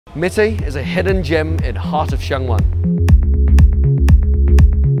Mitte is a hidden gem in heart of Sheung Wan.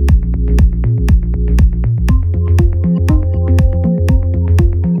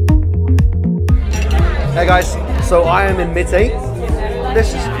 Hey guys, so I am in Mitte.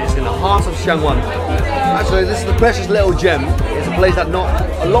 This is in the heart of Sheung Wan. Actually, this is the precious little gem. It's a place that not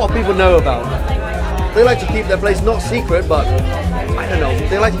a lot of people know about. They like to keep their place not secret, but I don't know,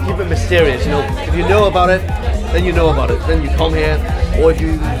 they like to keep it mysterious, you know. If you know about it, then you know about it. Then you come here, or if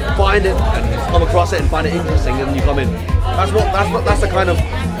you find it and come across it and find it interesting, then you come in. That's the kind of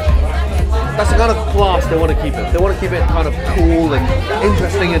class they want to keep it. They want to keep it kind of cool and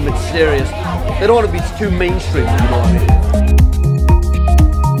interesting and mysterious. They don't want to be too mainstream, you know what I mean?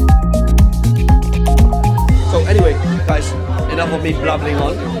 So anyway, guys, enough of me blabbling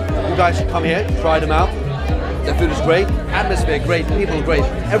on. You guys should come here, try them out. Their food is great, atmosphere great, people great.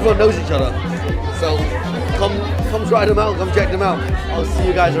 Everyone knows each other. So come try them out, come check them out. I'll see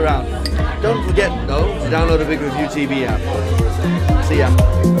you guys around. Don't forget though to download the Big Review TV app. See ya.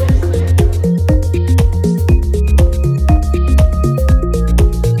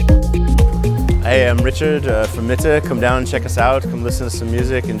 Hey, I'm Richard from Mitte. Come down and check us out. Come listen to some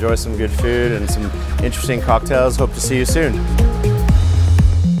music, enjoy some good food and some interesting cocktails. Hope to see you soon.